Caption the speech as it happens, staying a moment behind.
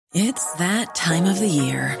It's that time of the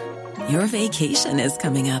year. Your vacation is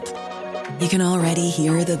coming up. You can already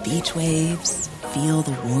hear the beach waves, feel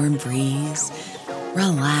the warm breeze,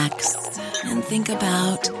 relax, and think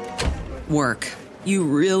about work. You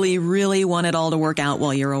really, really want it all to work out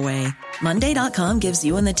while you're away. Monday.com gives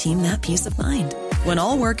you and the team that peace of mind. When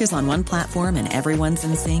all work is on one platform and everyone's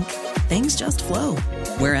in sync, things just flow.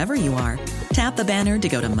 Wherever you are, tap the banner to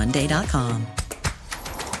go to Monday.com.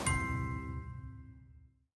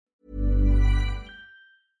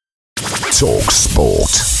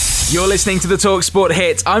 talkSPORT. You're listening to the talkSPORT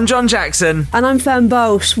Hit. I'm John Jackson. And I'm Fern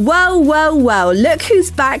Bolsch. Well. Look who's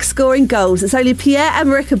back scoring goals. It's only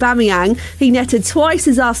Pierre-Emerick Aubameyang. He netted twice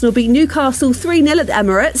as Arsenal beat Newcastle 3-0 at the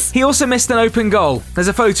Emirates. He also missed an open goal. There's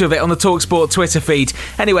a photo of it on the talkSPORT Twitter feed.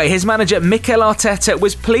 Anyway, his manager Mikel Arteta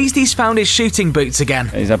was pleased he's found his shooting boots again.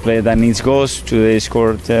 He's a player that needs goals. Today he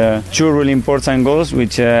scored two really important goals,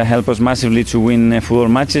 which help us massively to win football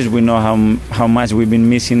matches. We know how much we've been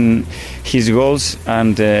missing his goals,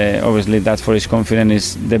 and obviously that for his confidence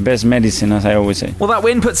is the best medicine, as I always say. Well, that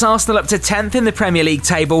win puts Arsenal up to 10th in the Premier League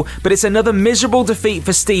table, but it's another miserable defeat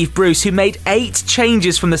for Steve Bruce, who made 8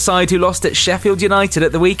 changes from the side who lost at Sheffield United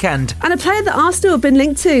at the weekend. And a player that Arsenal have been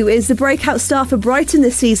linked to is the breakout star for Brighton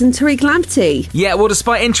this season, Tariq Lamptey. Yeah, well,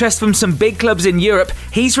 despite interest from some big clubs in Europe,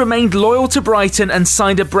 he's remained loyal to Brighton and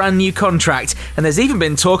signed a brand new contract. And there's even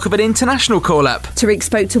been talk of an international call-up. Tariq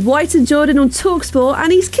spoke to White and Jordan on talkSPORT,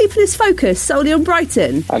 and he's keeping his focus solely on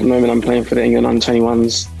Brighton. At the moment, I'm playing for the England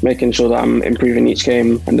under-21s, making sure that I'm improving each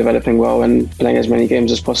game and developing well and playing as many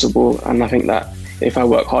games as possible. And I think that if I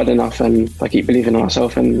work hard enough and I keep believing in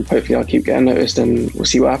myself, and hopefully I'll keep getting noticed, and we'll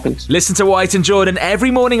see what happens. Listen to White and Jordan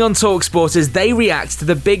every morning on talkSPORT as they react to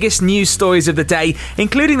the biggest news stories of the day,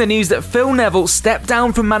 including the news that Phil Neville stepped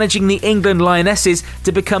down from managing the England Lionesses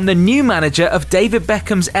to become the new manager of David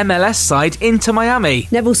Beckham's MLS side, Inter Miami.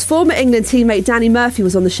 Neville's former England teammate Danny Murphy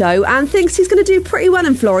was on the show and thinks he's going to do pretty well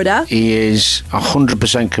in Florida. He is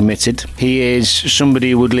 100% committed. He is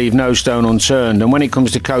somebody who would leave no stone unturned, and when it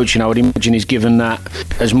comes to coaching, I would imagine he's given that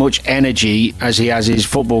as much energy as he has his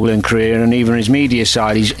footballing career, and even his media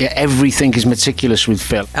side. Everything is meticulous with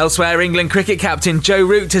Phil. Elsewhere, England cricket captain Joe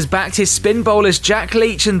Root has backed his spin bowlers Jack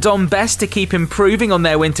Leach and Dom Best to keep improving on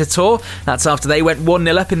their winter tour. That's after they went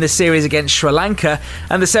 1-0 up in the series against Sri Lanka.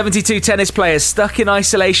 And the 72 tennis players stuck in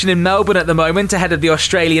isolation in Melbourne at the moment ahead of the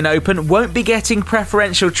Australian Open won't be getting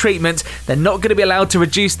preferential treatment. They're not going to be allowed to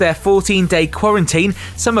reduce their 14-day quarantine.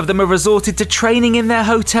 Some of them have resorted to training in their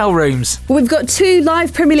hotel rooms. Well, we've got 2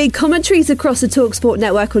 live Premier League commentaries across the talkSPORT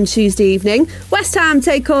network on Tuesday evening. West Ham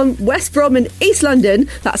take on West Brom in East London.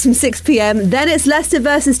 That's from 6 p.m. Then it's Leicester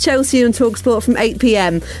versus Chelsea on talkSPORT from 8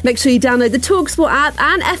 p.m. Make sure you download the talkSPORT app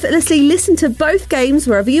and effortlessly listen to both games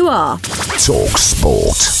wherever you are.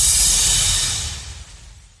 talkSPORT.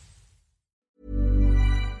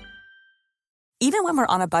 Even when we're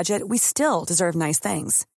on a budget, we still deserve nice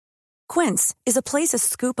things. Quince is a place to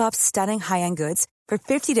scoop up stunning high-end goods for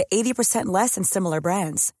 50 to 80% less than similar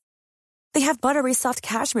brands. They have buttery soft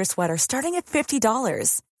cashmere sweaters starting at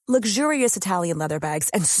 $50, luxurious Italian leather bags,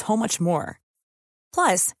 and so much more.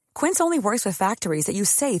 Plus, Quince only works with factories that use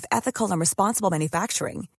safe, ethical, and responsible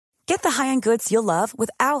manufacturing. Get the high-end goods you'll love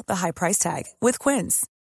without the high price tag with Quince.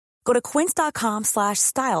 Go to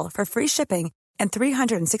quince.com/style for free shipping and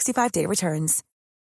 365-day returns.